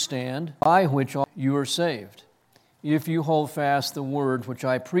stand by which you are saved, if you hold fast the word which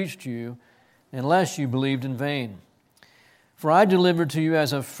I preached to you, unless you believed in vain. For I delivered to you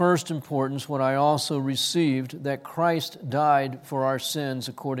as of first importance what I also received, that Christ died for our sins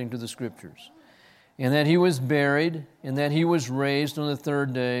according to the Scriptures, and that he was buried, and that he was raised on the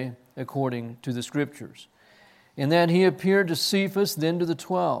third day according to the Scriptures, and that he appeared to Cephas, then to the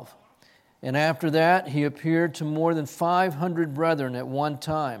 12. And after that, he appeared to more than 500 brethren at one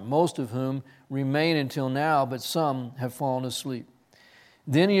time, most of whom remain until now, but some have fallen asleep.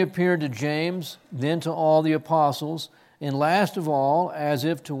 Then he appeared to James, then to all the apostles, and last of all, as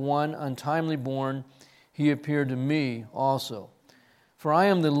if to one untimely born, he appeared to me also. For I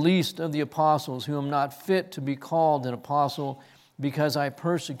am the least of the apostles, who am not fit to be called an apostle, because I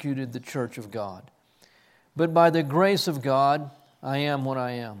persecuted the church of God. But by the grace of God, I am what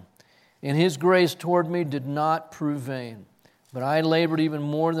I am. And his grace toward me did not prove vain. But I labored even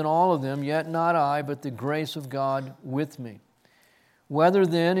more than all of them, yet not I, but the grace of God with me. Whether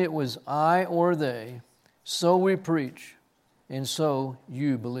then it was I or they, so we preach, and so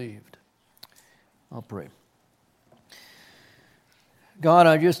you believed. I'll pray. God,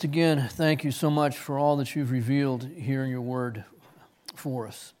 I just again thank you so much for all that you've revealed here in your word for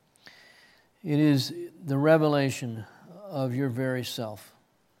us. It is the revelation of your very self,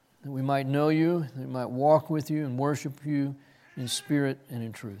 that we might know you, that we might walk with you and worship you in spirit and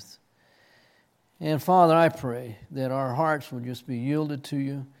in truth. And Father, I pray that our hearts would just be yielded to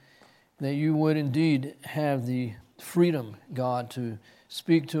you, that you would indeed have the freedom, God, to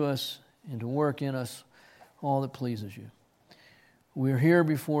speak to us and to work in us all that pleases you. We're here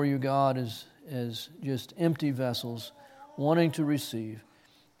before you, God, as just empty vessels, wanting to receive,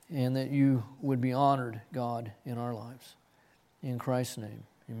 and that you would be honored, God, in our lives. In Christ's name.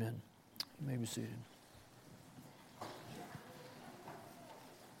 Amen. You may be seated.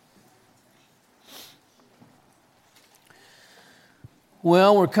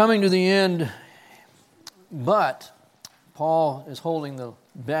 Well, we're coming to the end, but Paul is holding the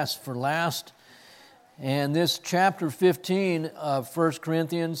best for last. And this chapter 15 of 1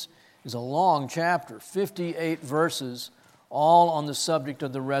 Corinthians is a long chapter, 58 verses, all on the subject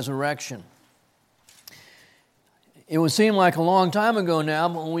of the resurrection. It would seem like a long time ago now,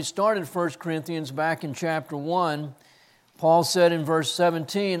 but when we started 1 Corinthians back in chapter 1, Paul said in verse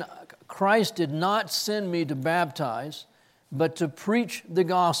 17, Christ did not send me to baptize, but to preach the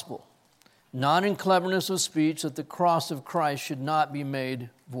gospel, not in cleverness of speech, that the cross of Christ should not be made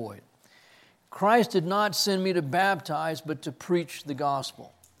void. Christ did not send me to baptize, but to preach the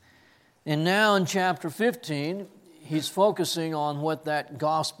gospel. And now in chapter 15, he's focusing on what that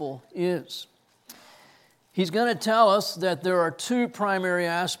gospel is. He's going to tell us that there are two primary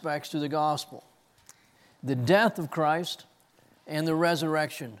aspects to the gospel: the death of Christ and the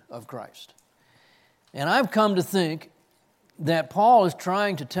resurrection of Christ. And I've come to think that Paul is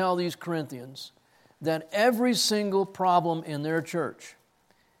trying to tell these Corinthians that every single problem in their church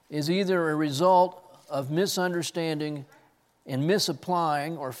is either a result of misunderstanding and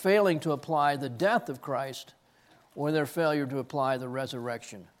misapplying or failing to apply the death of Christ, or their failure to apply the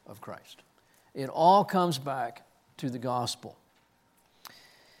resurrection of Christ. It all comes back to the gospel.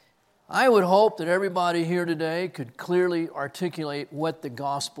 I would hope that everybody here today could clearly articulate what the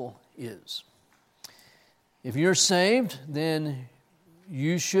gospel is. If you're saved, then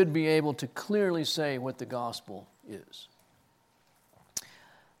you should be able to clearly say what the gospel is.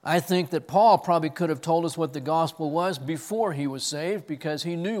 I think that Paul probably could have told us what the gospel was before he was saved, because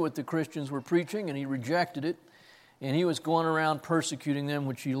he knew what the Christians were preaching and he rejected it, and he was going around persecuting them,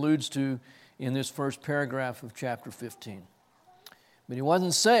 which he alludes to in this first paragraph of chapter 15. But he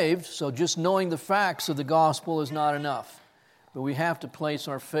wasn't saved, so just knowing the facts of the gospel is not enough. But we have to place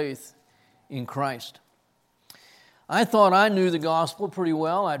our faith in Christ. I thought I knew the gospel pretty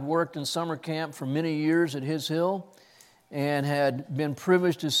well. I'd worked in summer camp for many years at His Hill and had been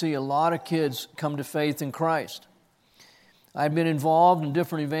privileged to see a lot of kids come to faith in Christ. I'd been involved in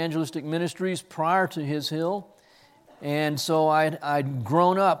different evangelistic ministries prior to His Hill, and so I'd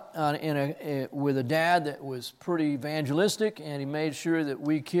grown up with a dad that was pretty evangelistic, and he made sure that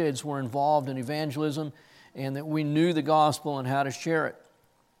we kids were involved in evangelism and that we knew the gospel and how to share it.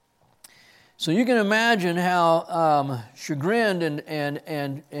 So you can imagine how chagrined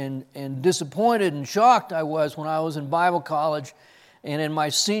and disappointed and shocked I was when I was in Bible college and in my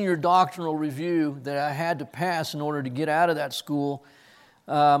senior doctrinal review that I had to pass in order to get out of that school.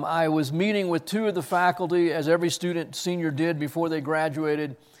 I was meeting with two of the faculty, as every senior did before they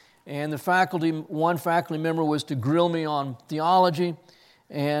graduated, and one faculty member was to grill me on theology,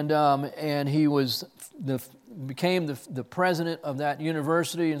 and he became the president of that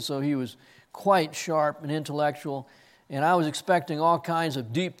university, and so he was quite sharp and intellectual. And I was expecting all kinds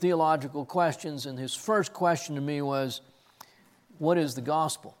of deep theological questions, and his first question to me was, "What is the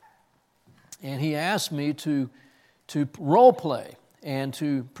gospel?" And he asked me to role play and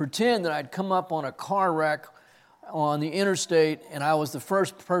to pretend that I'd come up on a car wreck on the interstate, and I was the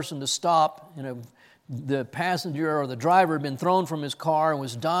first person to stop. The passenger or the driver had been thrown from his car and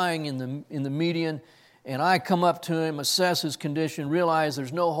was dying in the median, and I come up to him, assess his condition, realize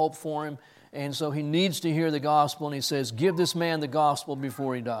there's no hope for him, and so he needs to hear the gospel, and he says, "Give this man the gospel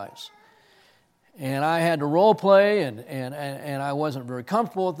before he dies." And I had to role play, and I wasn't very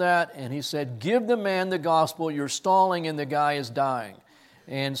comfortable with that. And he said, "Give the man the gospel. You're stalling, and the guy is dying."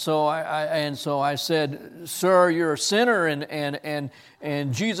 And so I said, "Sir, you're a sinner,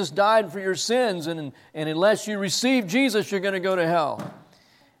 and Jesus died for your sins, and unless you receive Jesus, you're going to go to hell."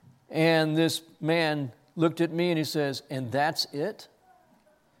 And this man looked at me and he says, "And that's it?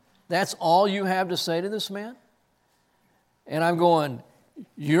 That's all you have to say to this man?" And I'm going,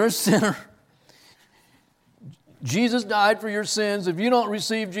 "You're a sinner. Jesus died for your sins. If you don't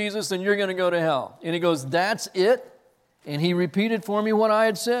receive Jesus, then you're going to go to hell." And he goes, "That's it?" And he repeated for me what I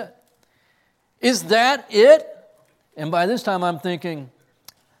had said. "Is that it?" And by this time I'm thinking,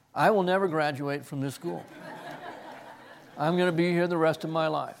 I will never graduate from this school. I'm going to be here the rest of my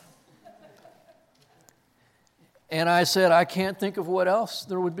life. And I said, "I can't think of what else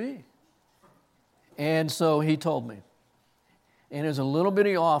there would be." And so he told me. And there's a little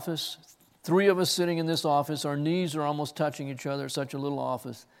bitty office, 3 of us sitting in this office. Our knees are almost touching each other, such a little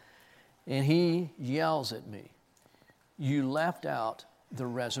office. And he yells at me, "You left out the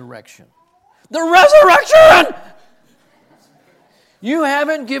resurrection." The resurrection! You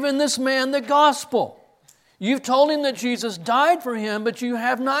haven't given this man the gospel. You've told him that Jesus died for him, but you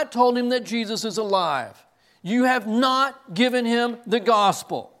have not told him that Jesus is alive. You have not given him the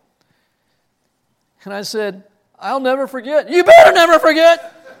gospel. And I said, "I'll never forget." "You better never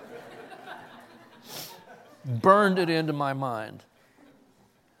forget." Burned it into my mind.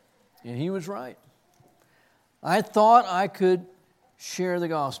 And he was right. I thought I could share the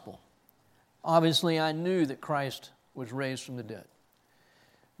gospel. Obviously, I knew that Christ was raised from the dead.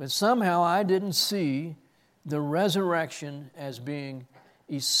 But somehow I didn't see the resurrection as being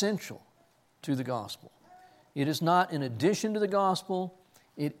essential to the gospel. It is not in addition to the gospel,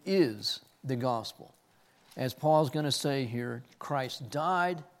 it is the gospel. As Paul's going to say here, Christ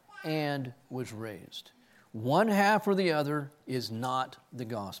died and was raised. One half or the other is not the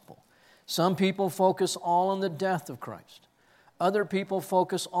gospel. Some people focus all on the death of Christ. Other people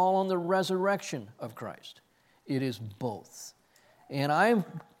focus all on the resurrection of Christ. It is both. And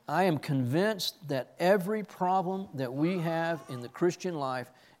I am convinced that every problem that we have in the Christian life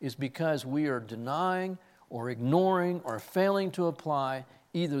is because we are denying or ignoring or failing to apply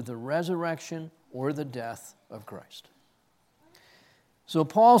either the resurrection or the death of Christ. So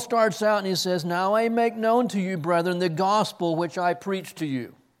Paul starts out and he says, "Now I make known to you, brethren, the gospel which I preached to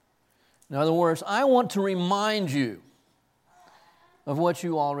you." In other words, I want to remind you of what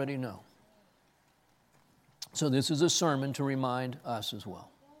you already know. So this is a sermon to remind us as well.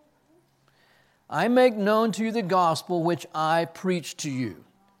 "I make known to you the gospel which I preached to you."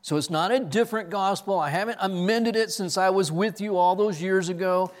 So it's not a different gospel. I haven't amended it since I was with you all those years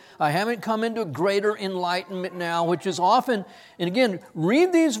ago. I haven't come into greater enlightenment now, which is often, and again,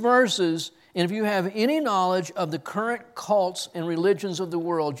 read these verses, and if you have any knowledge of the current cults and religions of the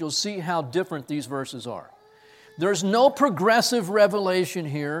world, you'll see how different these verses are. There's no progressive revelation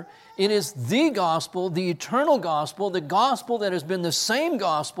here. It is the gospel, the eternal gospel, the gospel that has been the same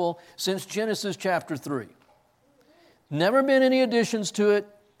gospel since Genesis chapter 3. Never been any additions to it.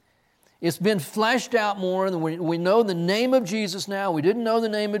 It's been fleshed out more. We know the name of Jesus now. We didn't know the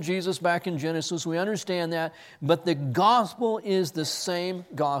name of Jesus back in Genesis. We understand that. But the gospel is the same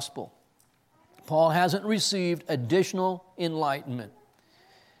gospel. Paul hasn't received additional enlightenment.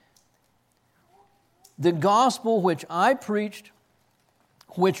 The gospel which I preached,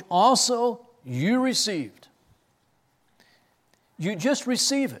 which also you received. You just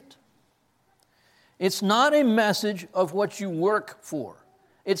receive it. It's not a message of what you work for.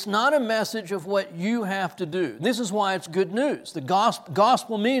 It's not a message of what you have to do. This is why it's good news. The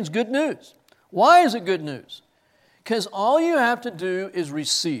gospel means good news. Why is it good news? Because all you have to do is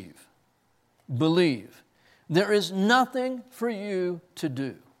receive, believe. There is nothing for you to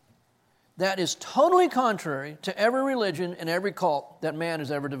do. That is totally contrary to every religion and every cult that man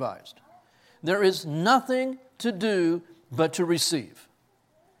has ever devised. There is nothing to do but to receive.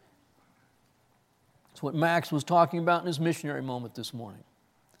 That's what Max was talking about in his missionary moment this morning.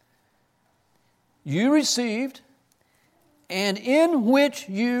 you received and in which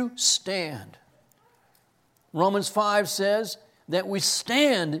you stand. Romans 5 says that we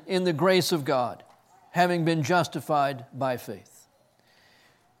stand in the grace of God, having been justified by faith.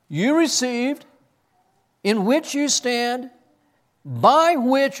 You received, in which you stand, by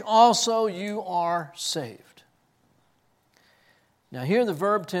which also you are saved. Now here the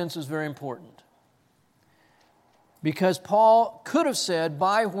verb tense is very important, because Paul could have said,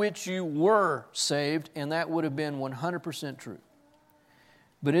 by which you were saved, and that would have been 100% true.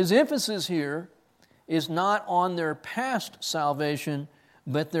 But his emphasis here is not on their past salvation,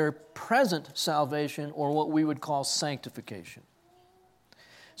 but their present salvation, or what we would call sanctification.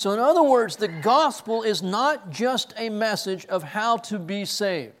 So in other words, the gospel is not just a message of how to be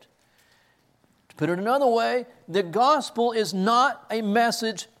saved. To put it another way, the gospel is not a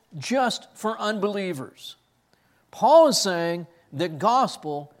message just for unbelievers. Paul is saying the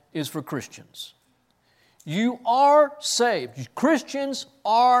gospel is for Christians. You are saved. Christians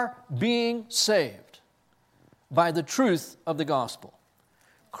are being saved by the truth of the gospel.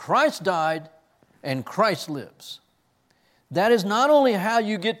 Christ died and Christ lives. That is not only how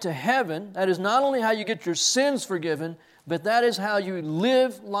you get to heaven, that is not only how you get your sins forgiven, but that is how you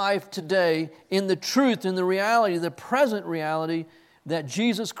live life today in the truth, in the reality, the present reality that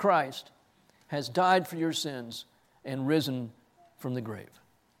Jesus Christ has died for your sins and risen from the grave.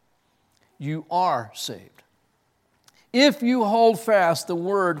 You are saved. If you hold fast the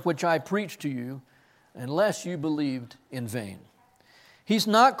word which I preached to you, unless you believed in vain. He's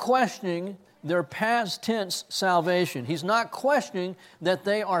not questioning their past tense salvation. He's not questioning that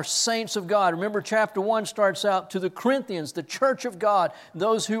they are saints of God. Remember, chapter 1 starts out to the Corinthians, the church of God,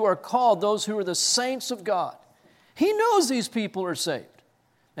 those who are called, those who are the saints of God. He knows these people are saved.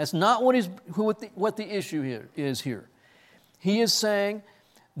 That's not what the issue here is here. He is saying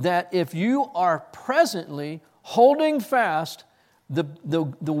that if you are presently holding fast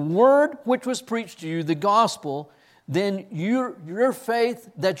the word which was preached to you, the gospel, then your faith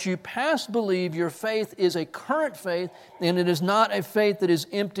that you past believe, your faith is a current faith, and it is not a faith that is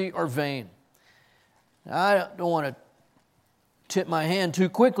empty or vain. Now, I don't want to tip my hand too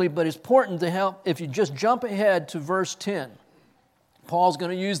quickly, but it's important to help. If you just jump ahead to verse 10, Paul's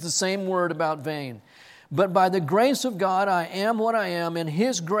going to use the same word about vain. But by the grace of God I am what I am, and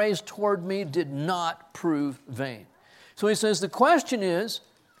His grace toward me did not prove vain. So he says the question is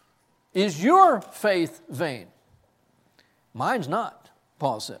your faith vain? Mine's not,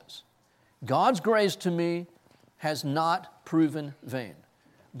 Paul says. God's grace to me has not proven vain.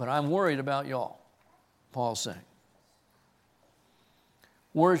 But I'm worried about y'all, Paul's saying.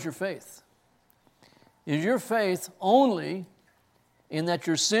 Where's your faith? Is your faith only in that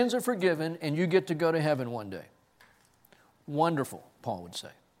your sins are forgiven and you get to go to heaven one day? Wonderful, Paul would say.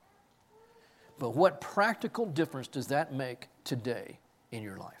 But what practical difference does that make today in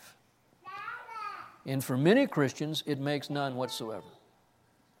your life? And for many Christians, it makes none whatsoever.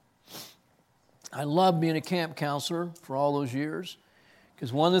 I loved being a camp counselor for all those years,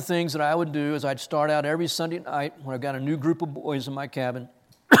 because one of the things that I would do is I'd start out every Sunday night when I've got a new group of boys in my cabin,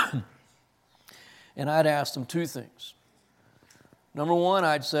 and I'd ask them two things. Number one,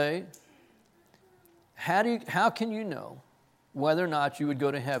 I'd say, how can you know whether or not you would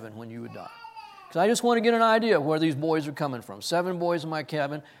go to heaven when you would die? Because I just want to get an idea of where these boys are coming from. 7 boys in my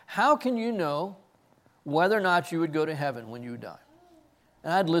cabin. How can you know whether or not you would go to heaven when you die?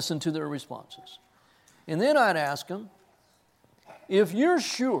 And I'd listen to their responses. And then I'd ask them, if you're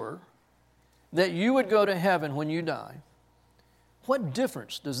sure that you would go to heaven when you die, what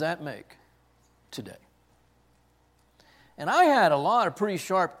difference does that make today? And I had a lot of pretty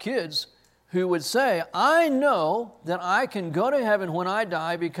sharp kids who would say, I know that I can go to heaven when I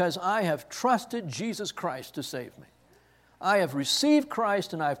die because I have trusted Jesus Christ to save me. I have received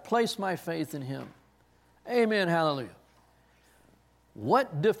Christ and I've placed my faith in Him. Amen, hallelujah.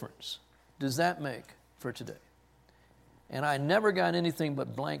 What difference does that make for today? And I never got anything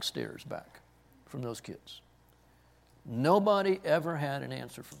but blank stares back from those kids. Nobody ever had an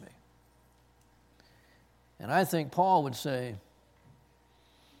answer for me. And I think Paul would say,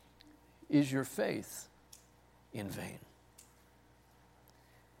 is your faith in vain?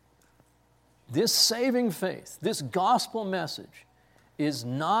 This saving faith, this gospel message, is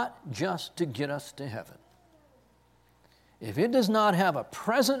not just to get us to heaven. If it does not have a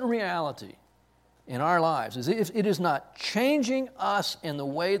present reality in our lives, if it is not changing us in the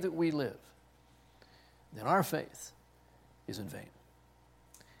way that we live, then our faith is in vain.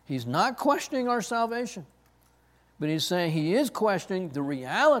 He's not questioning our salvation, but he's saying he is questioning the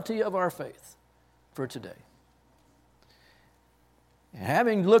reality of our faith for today. And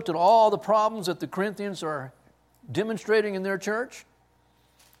having looked at all the problems that the Corinthians are demonstrating in their church,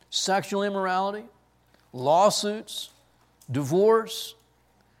 sexual immorality, lawsuits, divorce,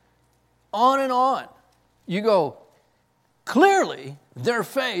 on and on, you go, clearly their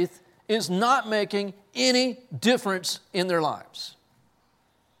faith is not making any difference in their lives.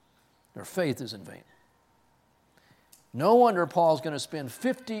 Their faith is in vain. No wonder Paul's going to spend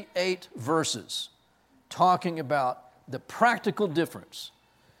 58 verses talking about the practical difference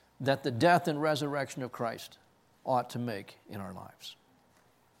that the death and resurrection of Christ ought to make in our lives.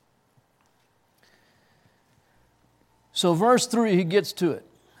 So verse 3, he gets to it.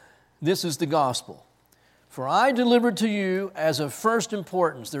 This is the gospel. For I delivered to you as of first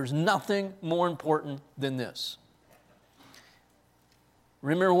importance. There's nothing more important than this.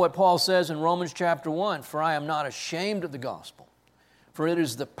 Remember what Paul says in Romans chapter 1, for I am not ashamed of the gospel, for it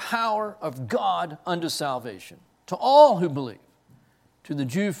is the power of God unto salvation, to all who believe, to the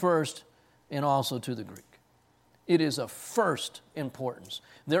Jew first and also to the Greek. It is of first importance.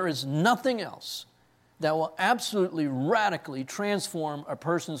 There is nothing else that will absolutely radically transform a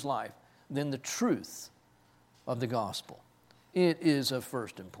person's life than the truth of the gospel. It is of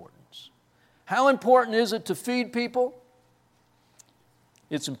first importance. How important is it to feed people?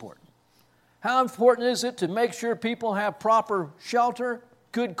 It's important. How important is it to make sure people have proper shelter,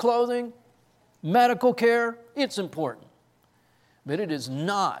 good clothing, medical care? It's important. But it is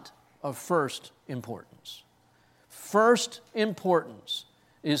not of first importance. First importance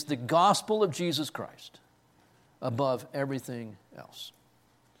is the gospel of Jesus Christ above everything else.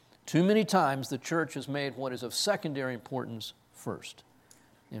 Too many times the church has made what is of secondary importance first,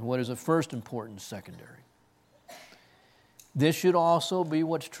 and what is of first importance secondary. This should also be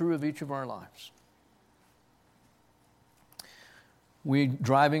what's true of each of our lives. We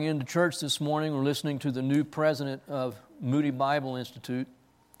driving into church this morning, we're listening to the new president of Moody Bible Institute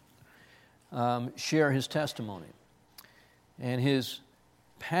share his testimony and his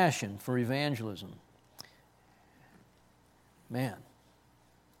passion for evangelism. Man,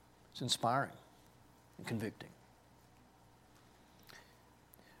 it's inspiring and convicting.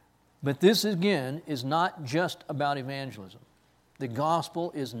 But this, again, is not just about evangelism. The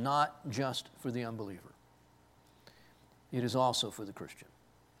gospel is not just for the unbeliever. It is also for the Christian.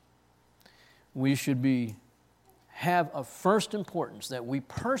 We should have a first importance that we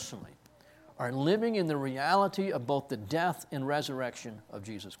personally are living in the reality of both the death and resurrection of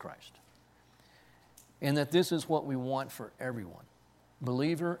Jesus Christ. And that this is what we want for everyone,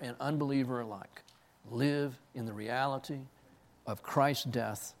 believer and unbeliever alike. Live in the reality of Christ's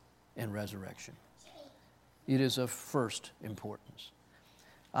death and resurrection. It is of first importance.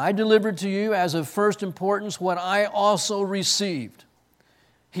 I delivered to you as of first importance what I also received.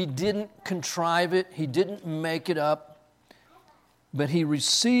 He didn't contrive it. He didn't make it up. But he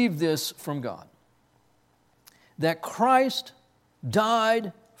received this from God. That Christ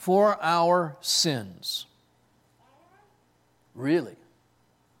died for our sins. Really?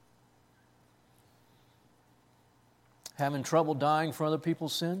 Having trouble dying for other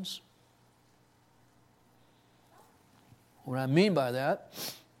people's sins? What I mean by that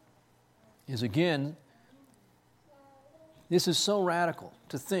is, again, this is so radical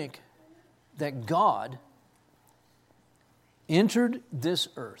to think that God entered this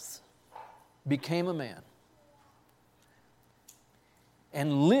earth, became a man,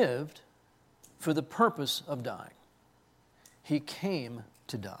 and lived for the purpose of dying. He came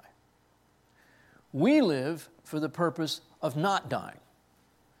to die. We live for the purpose of not dying.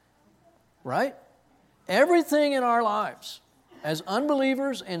 Right? Everything in our lives, as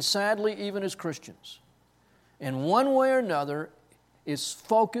unbelievers and sadly even as Christians, in one way or another, is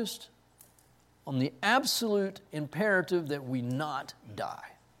focused on the absolute imperative that we not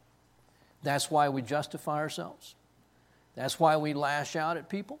die. That's why we justify ourselves. That's why we lash out at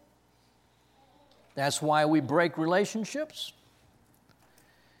people. That's why we break relationships.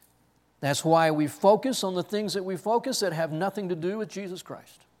 That's why we focus on the things that we focus that have nothing to do with Jesus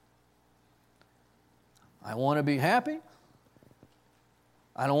Christ. I want to be happy.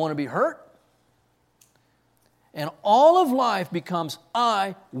 I don't want to be hurt. And all of life becomes,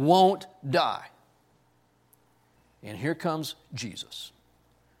 I won't die. And here comes Jesus,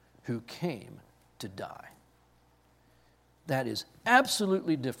 who came to die. That is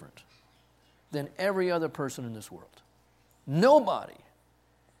absolutely different than every other person in this world. Nobody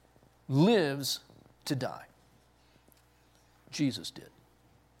lives to die. Jesus did.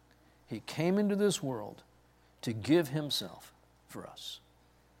 He came into this world to give himself for us.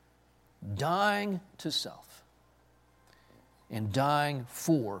 Dying to self and dying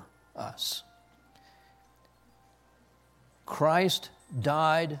for us. Christ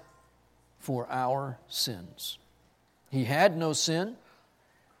died for our sins. He had no sin.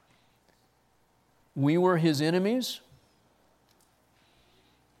 We were his enemies.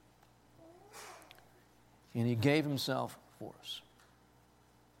 And he gave himself for us.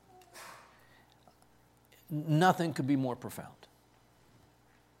 Nothing could be more profound.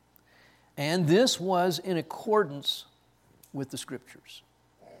 And this was in accordance with the Scriptures.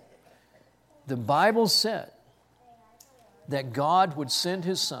 The Bible said that God would send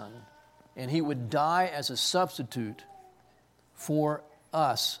his Son and he would die as a substitute for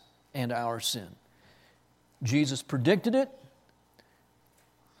us and our sin. Jesus predicted it,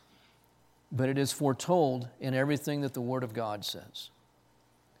 but it is foretold in everything that the Word of God says.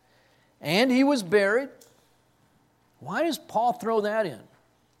 And he was buried. Why does Paul throw that in?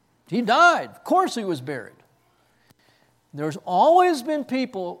 He died. Of course he was buried. There's always been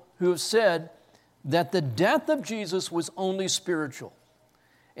people who have said that the death of Jesus was only spiritual,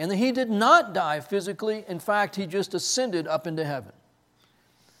 and that he did not die physically. In fact, he just ascended up into heaven.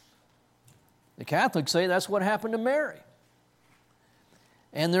 The Catholics say that's what happened to Mary.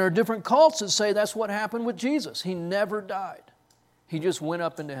 And there are different cults that say that's what happened with Jesus. He never died. He just went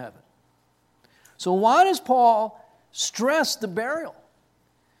up into heaven. So why does Paul stress the burial?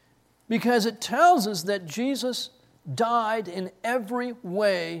 Because it tells us that Jesus died in every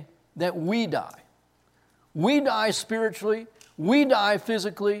way that we die. We die spiritually, we die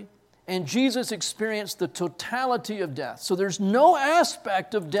physically, and Jesus experienced the totality of death. So there's no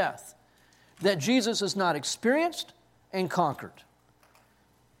aspect of death that Jesus has not experienced and conquered.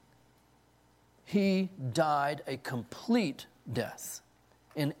 He died a complete death.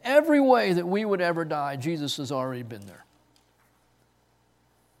 In every way that we would ever die, Jesus has already been there.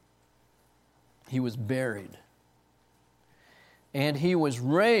 He was buried. And he was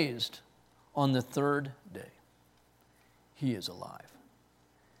raised on the third day. He is alive.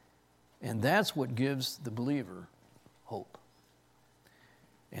 And that's what gives the believer hope.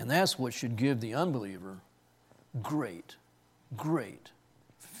 And that's what should give the unbeliever great, great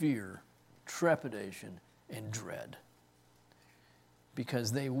fear, trepidation, and dread.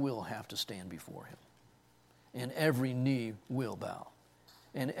 Because they will have to stand before him. And every knee will bow.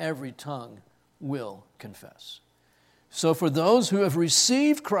 And every tongue will confess. So for those who have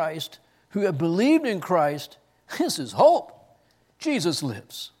received Christ, who have believed in Christ, this is hope. Jesus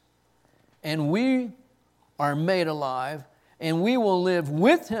lives. And we are made alive, and we will live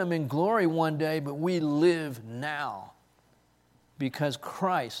with him in glory one day, but we live now because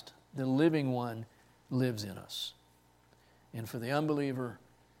Christ, the living one, lives in us. And for the unbeliever,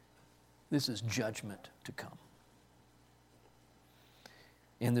 this is judgment to come.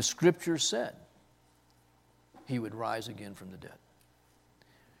 And the Scripture said he would rise again from the dead.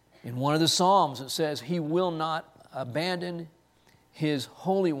 In one of the Psalms it says he will not abandon his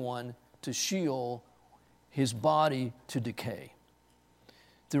Holy One to Sheol, his body to decay.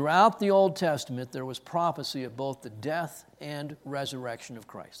 Throughout the Old Testament there was prophecy of both the death and resurrection of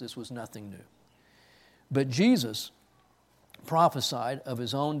Christ. This was nothing new. But Jesus prophesied of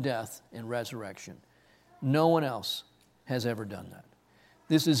his own death and resurrection. No one else has ever done that.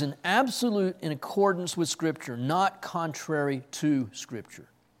 This is an absolute in accordance with Scripture, not contrary to Scripture.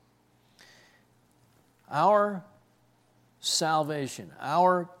 Our salvation,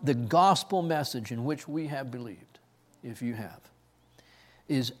 the gospel message in which we have believed, if you have,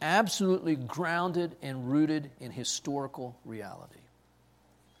 is absolutely grounded and rooted in historical reality.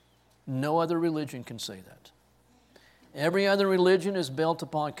 No other religion can say that. Every other religion is built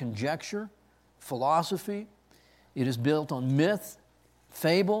upon conjecture, philosophy. It is built on myth,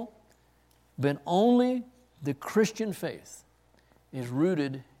 fable, but only the Christian faith is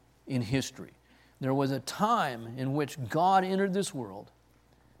rooted in history. There was a time in which God entered this world,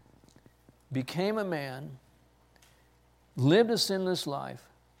 became a man, lived a sinless life.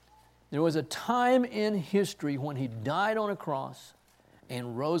 There was a time in history when he died on a cross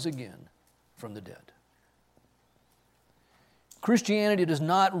and rose again from the dead. Christianity does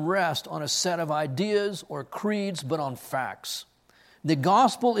not rest on a set of ideas or creeds, but on facts. The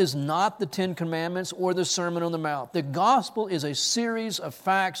gospel is not the Ten Commandments or the Sermon on the Mount. The gospel is a series of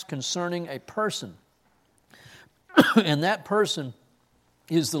facts concerning a person. And that person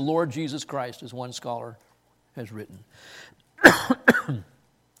is the Lord Jesus Christ, as one scholar has written.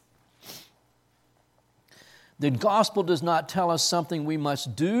 The gospel does not tell us something we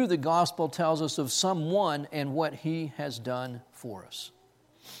must do. The gospel tells us of someone and what he has done for us.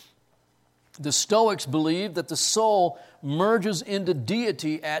 The Stoics believe that the soul merges into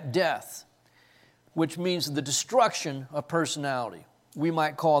deity at death, which means the destruction of personality. We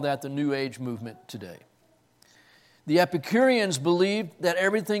might call that the New Age movement today. The Epicureans believed that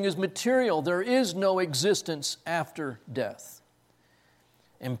everything is material. There is no existence after death.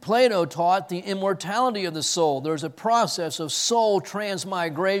 And Plato taught the immortality of the soul. There's a process of soul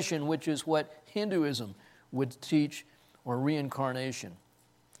transmigration, which is what Hinduism would teach, or reincarnation,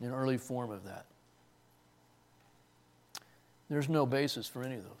 an early form of that. There's no basis for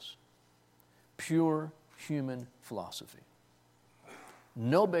any of those. Pure human philosophy.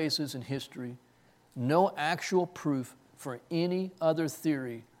 No basis in history, no actual proof for any other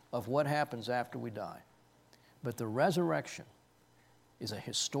theory of what happens after we die. But the resurrection is a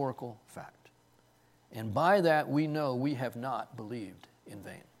historical fact. And by that we know we have not believed in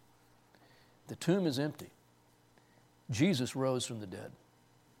vain. The tomb is empty. Jesus rose from the dead.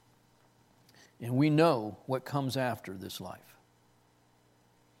 And we know what comes after this life.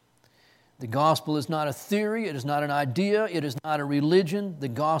 The gospel is not a theory, it is not an idea, it is not a religion. The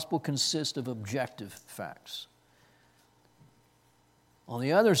gospel consists of objective facts. On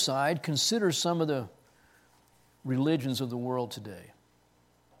the other side, consider some of the religions of the world today.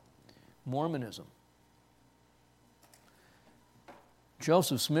 Mormonism.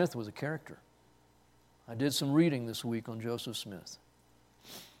 Joseph Smith was a character. I did some reading this week on Joseph Smith.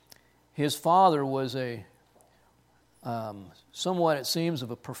 His father was a somewhat, it seems, of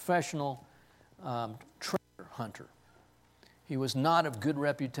a professional treasure hunter. He was not of good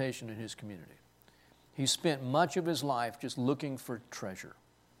reputation in his community. He spent much of his life just looking for treasure.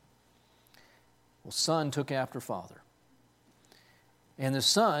 Well, son took after father. And the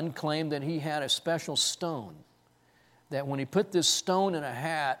son claimed that he had a special stone, that when he put this stone in a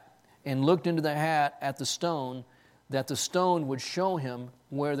hat and looked into the hat at the stone, that the stone would show him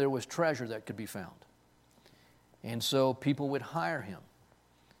where there was treasure that could be found. And so people would hire him,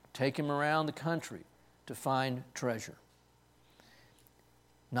 take him around the country to find treasure.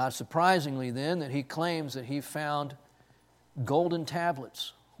 Not surprisingly then that he claims that he found golden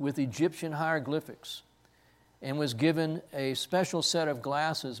tablets with Egyptian hieroglyphics and was given a special set of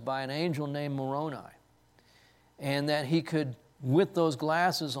glasses by an angel named Moroni, and that he could, with those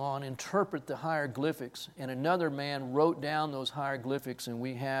glasses on, interpret the hieroglyphics, and another man wrote down those hieroglyphics, and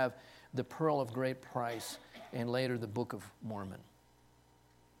we have the Pearl of Great Price and later the Book of Mormon.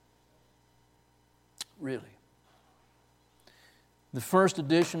 Really. The first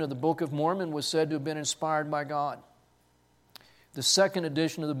edition of the Book of Mormon was said to have been inspired by God. The second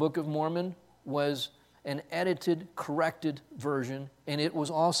edition of the Book of Mormon was an edited, corrected version, and it was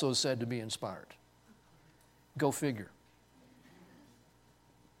also said to be inspired. Go figure.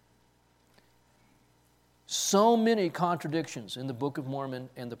 So many contradictions in the Book of Mormon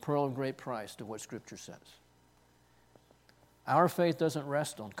and the Pearl of Great Price to what Scripture says. Our faith doesn't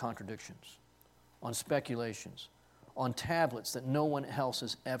rest on contradictions, on speculations, on tablets that no one else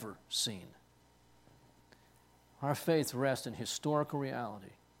has ever seen. Our faith rests in historical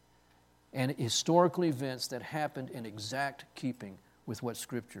reality and historical events that happened in exact keeping with what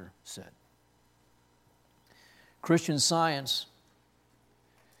Scripture said. Christian Science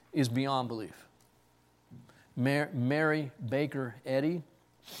is beyond belief. Mary Baker Eddy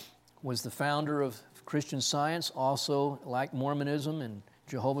was the founder of Christian Science, also like Mormonism and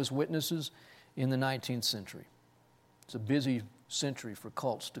Jehovah's Witnesses in the 19th century. It's a busy century for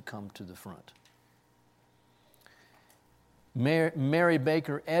cults to come to the front. Mary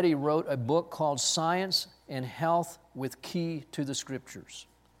Baker Eddy wrote a book called Science and Health with Key to the Scriptures.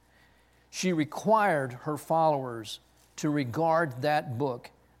 She required her followers to regard that book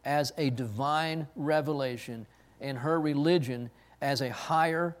as a divine revelation and her religion as a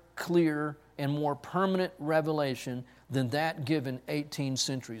higher, clearer, and more permanent revelation than that given 18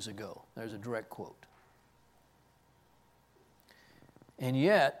 centuries ago. There's a direct quote. And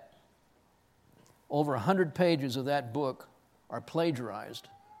yet, over 100 pages of that book are plagiarized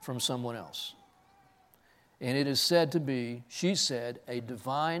from someone else. And it is said to be, she said, a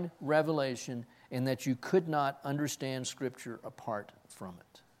divine revelation, and that you could not understand Scripture apart from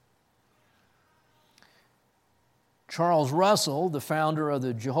it. Charles Russell, the founder of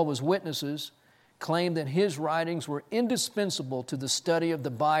the Jehovah's Witnesses, claimed that his writings were indispensable to the study of the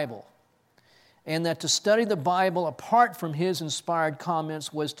Bible, and that to study the Bible apart from his inspired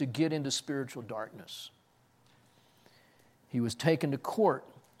comments was to get into spiritual darkness. He was taken to court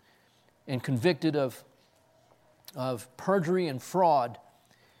and convicted of perjury and fraud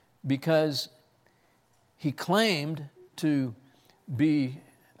because he claimed to be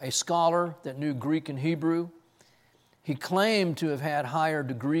a scholar that knew Greek and Hebrew. He claimed to have had higher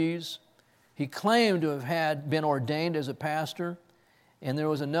degrees. He claimed to have been ordained as a pastor. And there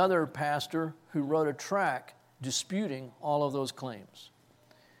was another pastor who wrote a tract disputing all of those claims.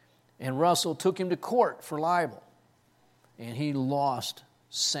 And Russell took him to court for libel. and he lost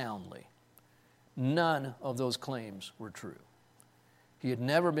soundly. None of those claims were true. He had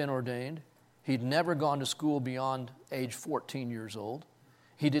never been ordained. He'd never gone to school beyond age 14 years old.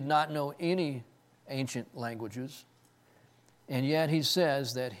 He did not know any ancient languages. And yet he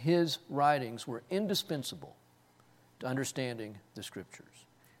says that his writings were indispensable to understanding the Scriptures.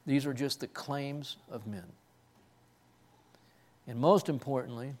 These are just the claims of men. And most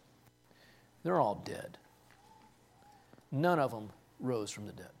importantly, they're all dead. None of them rose from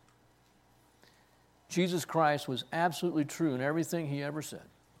the dead. Jesus Christ was absolutely true in everything he ever said.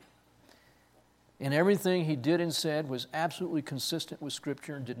 And everything he did and said was absolutely consistent with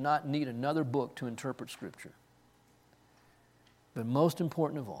Scripture and did not need another book to interpret Scripture. But most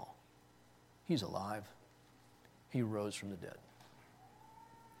important of all, he's alive. He rose from the dead.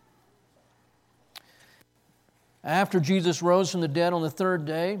 After Jesus rose from the dead on the third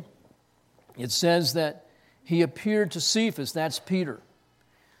day, it says that he appeared to Cephas, that's Peter.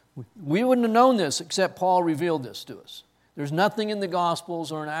 We wouldn't have known this except Paul revealed this to us. There's nothing in the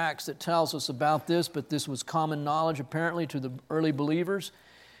Gospels or in Acts that tells us about this, but this was common knowledge apparently to the early believers,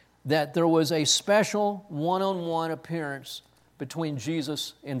 that there was a special one-on-one appearance between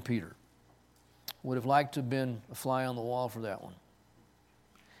Jesus and Peter. Would have liked to have been a fly on the wall for that one.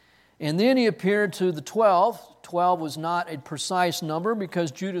 And then he appeared to the 12. 12 was not a precise number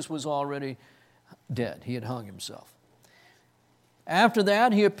because Judas was already dead. He had hung himself. After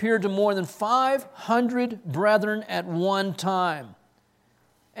that, he appeared to more than 500 brethren at one time.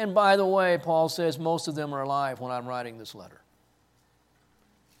 And by the way, Paul says most of them are alive when I'm writing this letter.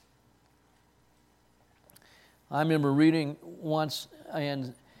 I remember reading once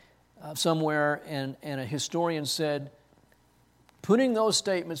and somewhere, and a historian said, putting those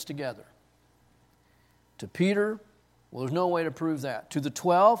statements together, to Peter, well, there's no way to prove that. To the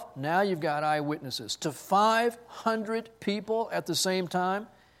 12, now you've got eyewitnesses. To 500 people at the same time,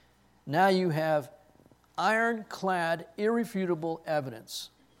 now you have ironclad, irrefutable evidence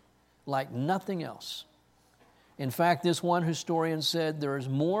like nothing else. In fact, this one historian said there is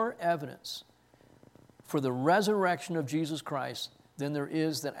more evidence for the resurrection of Jesus Christ than there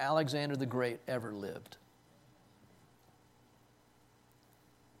is that Alexander the Great ever lived.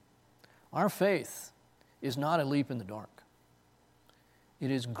 Our faith is not a leap in the dark.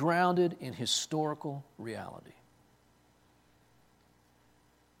 It is grounded in historical reality.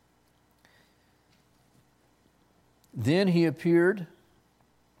 Then he appeared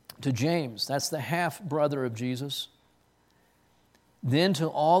to James, that's the half-brother of Jesus. Then to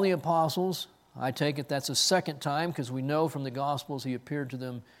all the apostles. I take it that's a second time because we know from the Gospels he appeared to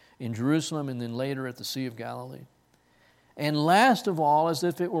them in Jerusalem and then later at the Sea of Galilee. And last of all, as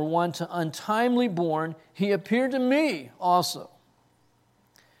if it were one to untimely born, he appeared to me also.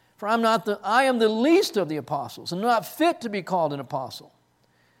 For I am the least of the apostles, and not fit to be called an apostle,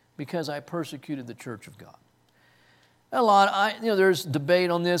 because I persecuted the church of God. There's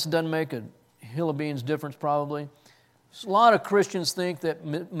debate on this. It doesn't make a hill of beans difference probably. A lot of Christians think that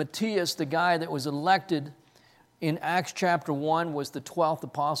Matthias, the guy that was elected in Acts chapter 1, was the 12th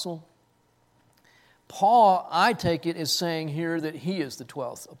apostle. Paul, I take it, is saying here that he is the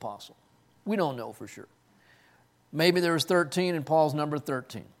 12th apostle. We don't know for sure. Maybe there was 13 and Paul's number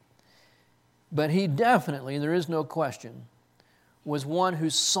 13. But he definitely, there is no question, was one who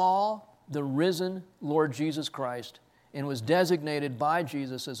saw the risen Lord Jesus Christ and was designated by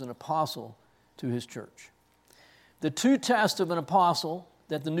Jesus as an apostle to his church. The two tests of an apostle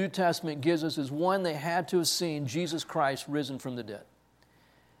that the New Testament gives us is one, they had to have seen Jesus Christ risen from the dead.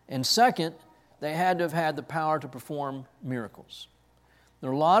 And second, they had to have had the power to perform miracles.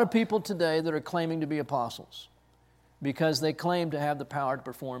 There are a lot of people today that are claiming to be apostles because they claim to have the power to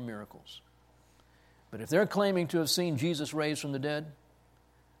perform miracles. But if they're claiming to have seen Jesus raised from the dead,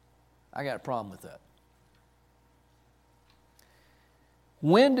 I got a problem with that.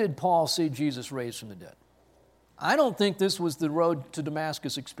 When did Paul see Jesus raised from the dead? I don't think this was the road to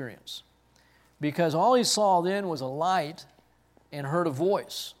Damascus experience, because all he saw then was a light and heard a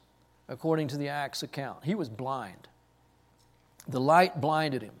voice, according to the Acts account. He was blind. The light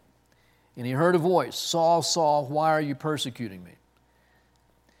blinded him, and he heard a voice, Saul, Saul, why are you persecuting me?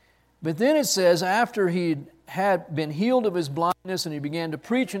 But then it says after he had been healed of his blindness and he began to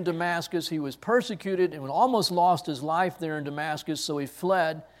preach in Damascus, he was persecuted and almost lost his life there in Damascus, so he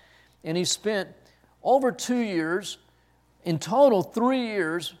fled, and he spent over 2 years, in total 3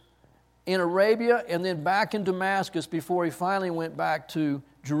 years, in Arabia and then back in Damascus before he finally went back to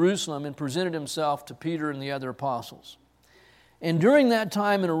Jerusalem and presented himself to Peter and the other apostles. And during that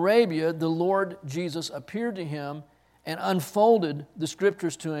time in Arabia, the Lord Jesus appeared to him and unfolded the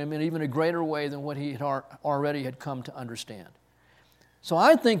Scriptures to him in even a greater way than what he had already had come to understand. So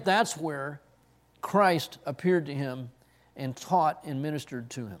I think that's where Christ appeared to him and taught and ministered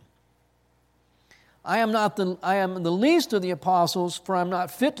to him. I am the least of the apostles, for I am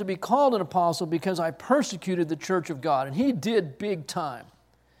not fit to be called an apostle because I persecuted the church of God. And he did big time.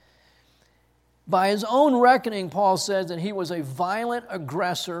 By his own reckoning, Paul says that he was a violent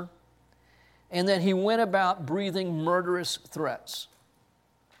aggressor and that he went about breathing murderous threats.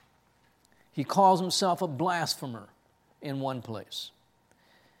 He calls himself a blasphemer in one place.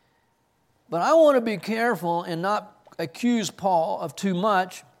 But I want to be careful and not accuse Paul of too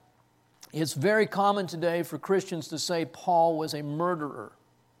much. It's very common today for Christians to say Paul was a murderer.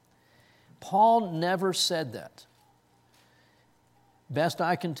 Paul never said that, best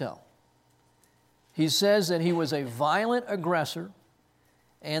I can tell. He says that he was a violent aggressor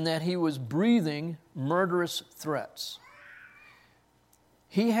and that he was breathing murderous threats.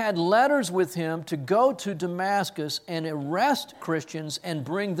 He had letters with him to go to Damascus and arrest Christians and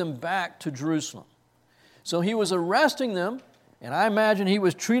bring them back to Jerusalem. So he was arresting them, and I imagine he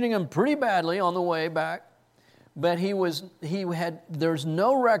was treating them pretty badly on the way back, but there's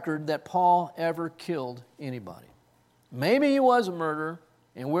no record that Paul ever killed anybody. Maybe he was a murderer,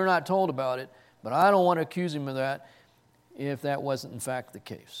 and we're not told about it, but I don't want to accuse him of that if that wasn't in fact the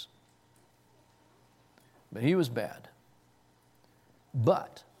case. But he was bad.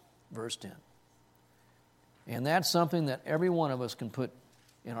 But, verse 10, and that's something that every one of us can put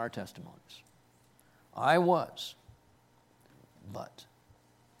in our testimonies. I was, but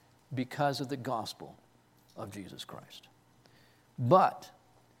because of the gospel of Jesus Christ. But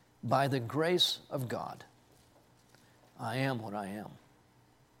by the grace of God, I am what I am.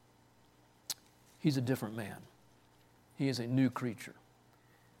 He's a different man. He is a new creature.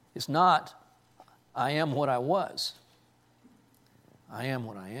 It's not, I am what I was. I am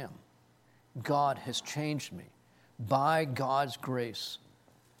what I am. God has changed me. By God's grace,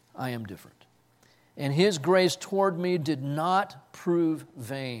 I am different. And His grace toward me did not prove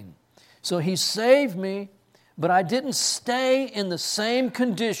vain. So He saved me, but I didn't stay in the same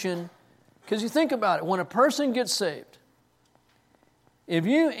condition. Because you think about it, when a person gets saved, if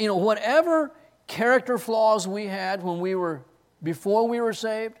whatever character flaws we had before we were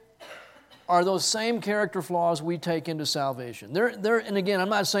saved, are those same character flaws we take into salvation. And again, I'm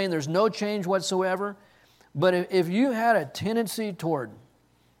not saying there's no change whatsoever, but if you had a tendency toward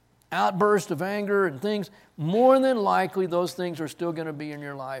outburst of anger and things, more than likely those things are still going to be in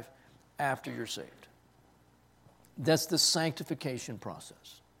your life after you're saved. That's the sanctification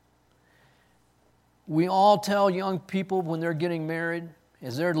process. We all tell young people when they're getting married,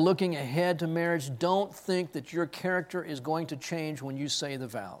 as they're looking ahead to marriage, don't think that your character is going to change when you say the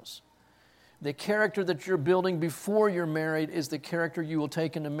vows. The character that you're building before you're married is the character you will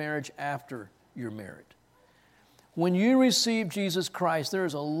take into marriage after you're married. When you receive Jesus Christ, there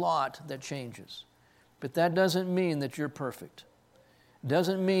is a lot that changes. But that doesn't mean that you're perfect. It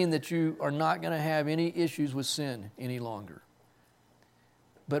doesn't mean that you are not going to have any issues with sin any longer.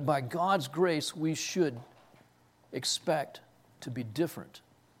 But by God's grace, we should expect to be different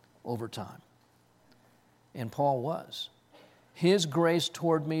over time. And Paul was. His grace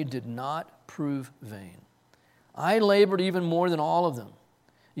toward me did not prove vain. I labored even more than all of them.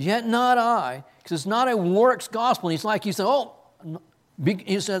 Yet not I, because it's not a works gospel. And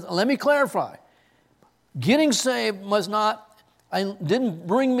he says, let me clarify. Getting saved didn't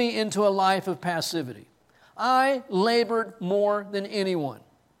bring me into a life of passivity. I labored more than anyone.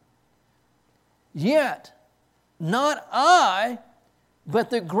 Yet, not I, but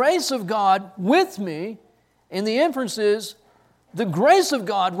the grace of God with me, and the inference is, the grace of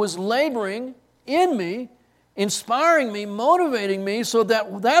God was laboring in me, inspiring me, motivating me, so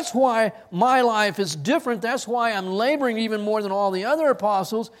that's why my life is different. That's why I'm laboring even more than all the other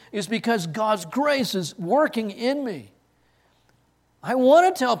apostles, is because God's grace is working in me. I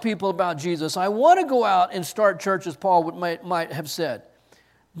want to tell people about Jesus. I want to go out and start churches, Paul might have said.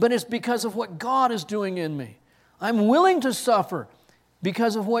 But it's because of what God is doing in me. I'm willing to suffer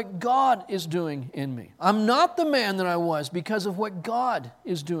because of what God is doing in me. I'm not the man that I was because of what God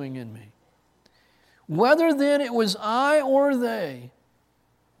is doing in me. Whether then it was I or they,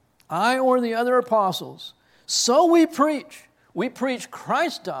 I or the other apostles, so we preach. We preach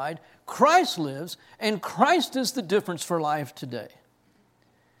Christ died, Christ lives, and Christ is the difference for life today.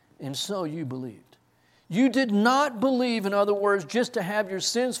 And so you believed. You did not believe, in other words, just to have your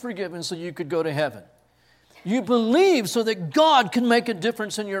sins forgiven so you could go to heaven. You believe so that God can make a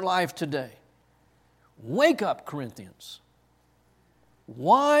difference in your life today. Wake up, Corinthians.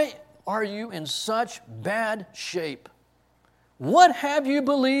 Why are you in such bad shape? What have you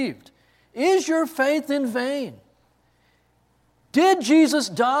believed? Is your faith in vain? Did Jesus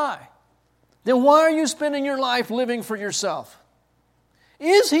die? Then why are you spending your life living for yourself?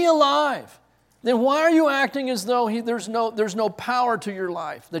 Is He alive? Then why are you acting as though there's no power to your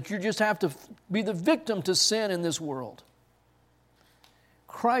life, that you just have to be the victim to sin in this world?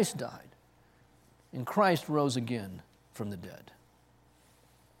 Christ died, and Christ rose again from the dead.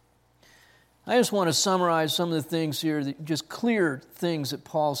 I just want to summarize some of the things here, just clear things that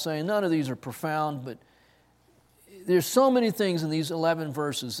Paul's saying. None of these are profound, but there's so many things in these 11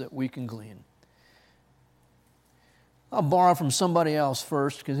 verses that we can glean. I'll borrow from somebody else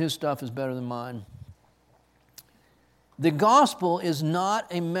first because his stuff is better than mine. The gospel is not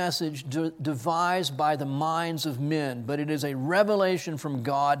a message devised by the minds of men, but it is a revelation from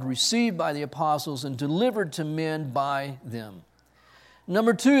God received by the apostles and delivered to men by them.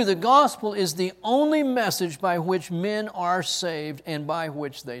 Number 2, the gospel is the only message by which men are saved and by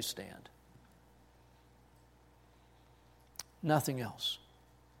which they stand. Nothing else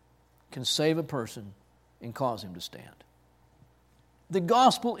can save a person and cause him to stand. The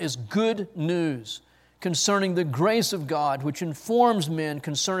gospel is good news concerning the grace of God, which informs men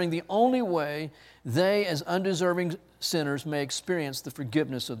concerning the only way they, as undeserving sinners, may experience the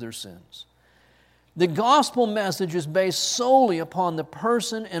forgiveness of their sins. The gospel message is based solely upon the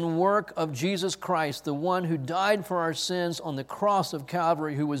person and work of Jesus Christ, the one who died for our sins on the cross of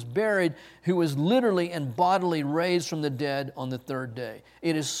Calvary, who was buried, who was literally and bodily raised from the dead on the third day.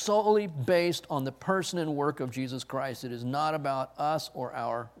 It is solely based on the person and work of Jesus Christ. It is not about us or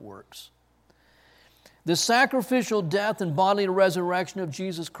our works. The sacrificial death and bodily resurrection of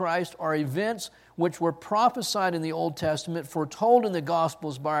Jesus Christ are events which were prophesied in the Old Testament, foretold in the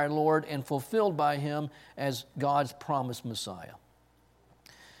Gospels by our Lord, and fulfilled by Him as God's promised Messiah.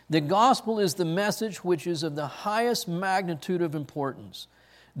 The gospel is the message which is of the highest magnitude of importance.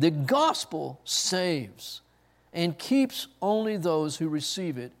 The gospel saves and keeps only those who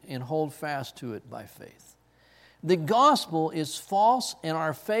receive it and hold fast to it by faith. The gospel is false, and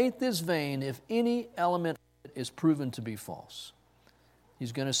our faith is vain if any element of it is proven to be false.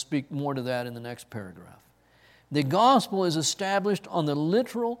 He's going to speak more to that in the next paragraph. The gospel is established on the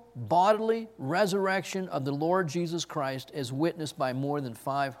literal bodily resurrection of the Lord Jesus Christ as witnessed by more than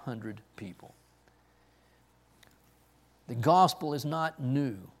 500 people. The gospel is not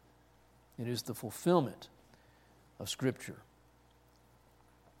new. It is the fulfillment of Scripture.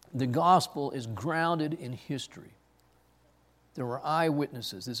 The gospel is grounded in history. There were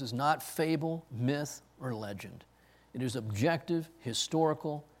eyewitnesses. This is not fable, myth, or legend. It is objective,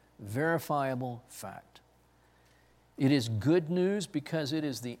 historical, verifiable fact. It is good news because it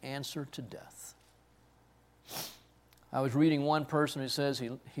is the answer to death. I was reading one person who says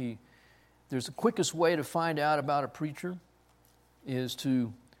there's the quickest way to find out about a preacher is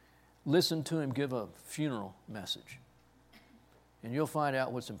to listen to him give a funeral message. And you'll find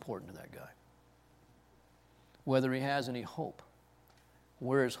out what's important to that guy. Whether he has any hope,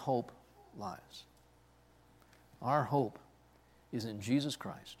 where his hope lies. Our hope is in Jesus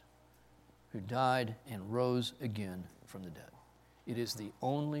Christ, who died and rose again from the dead. It is the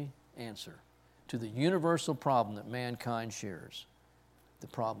only answer to the universal problem that mankind shares, the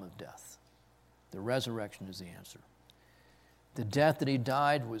problem of death. The resurrection is the answer. The death that He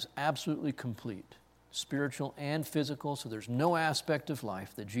died was absolutely complete, spiritual and physical, so there's no aspect of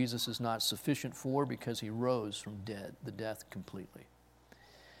life that Jesus is not sufficient for because He rose from the death completely.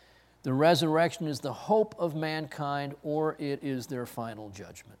 The resurrection is the hope of mankind, or it is their final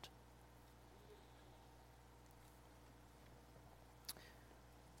judgment.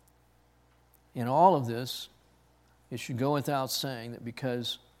 In all of this, it should go without saying that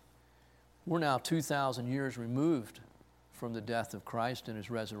because we're now 2,000 years removed from the death of Christ and His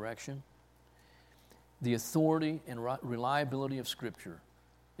resurrection, the authority and reliability of Scripture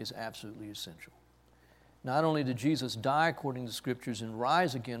is absolutely essential. Not only did Jesus die according to the Scriptures and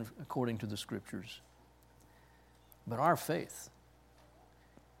rise again according to the Scriptures, but our faith,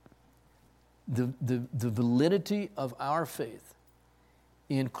 the validity of our faith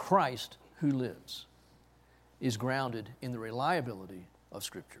in Christ who lives, is grounded in the reliability of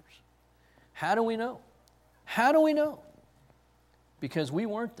Scriptures. How do we know? How do we know? Because we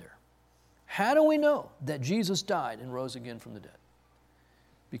weren't there. How do we know that Jesus died and rose again from the dead?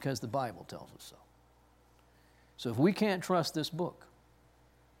 Because the Bible tells us so. So if we can't trust this book,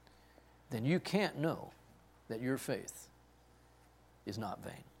 then you can't know that your faith is not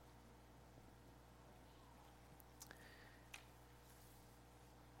vain.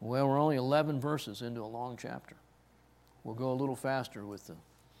 Well, we're only 11 verses into a long chapter. We'll go a little faster with the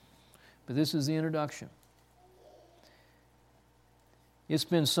But this is the introduction. It's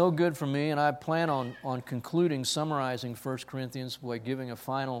been so good for me, and I plan on concluding, summarizing 1 Corinthians by giving a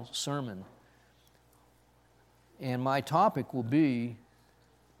final sermon. And my topic will be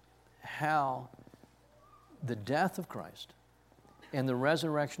how the death of Christ and the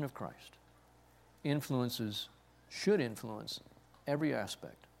resurrection of Christ should influence every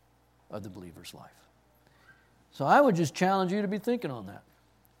aspect of the believer's life. So I would just challenge you to be thinking on that.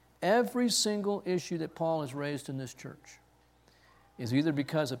 Every single issue that Paul has raised in this church is either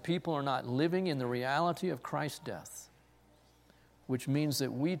because of people are not living in the reality of Christ's death, which means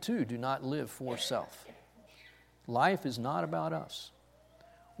that we too do not live for self. Life is not about us,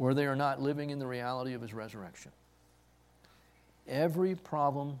 or they are not living in the reality of his resurrection. Every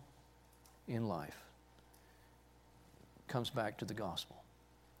problem in life comes back to the gospel.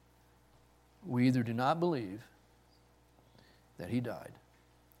 We either do not believe that he died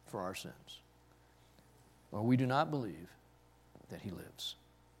for our sins, or we do not believe that he lives.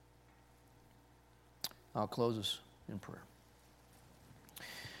 I'll close us in prayer.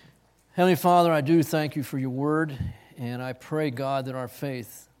 Heavenly Father, I do thank you for your word, and I pray, God, that our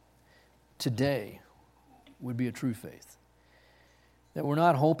faith today would be a true faith. That we're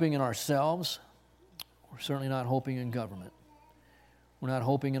not hoping in ourselves, we're certainly not hoping in government. We're not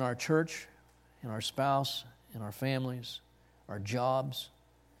hoping in our church, in our spouse, in our families, our jobs.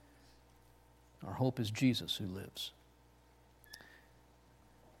 Our hope is Jesus who lives.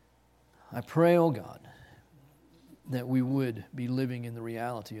 I pray, oh God, that we would be living in the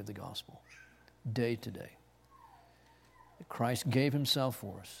reality of the gospel day to day. That Christ gave himself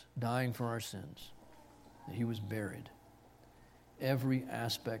for us, dying for our sins, that he was buried, every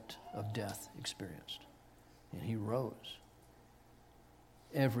aspect of death experienced, and he rose,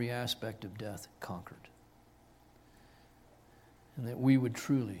 every aspect of death conquered, and that we would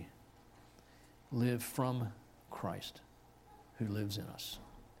truly live from Christ who lives in us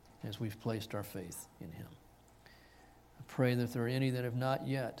as we've placed our faith in him. I pray that if there are any that have not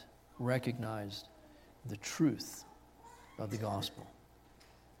yet recognized the truth of the gospel,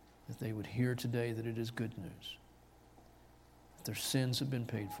 that they would hear today that it is good news, that their sins have been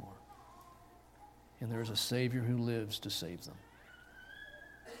paid for, and there is a Savior who lives to save them,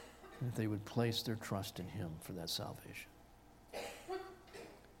 and that they would place their trust in him for that salvation.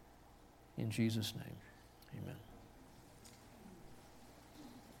 In Jesus' name, amen.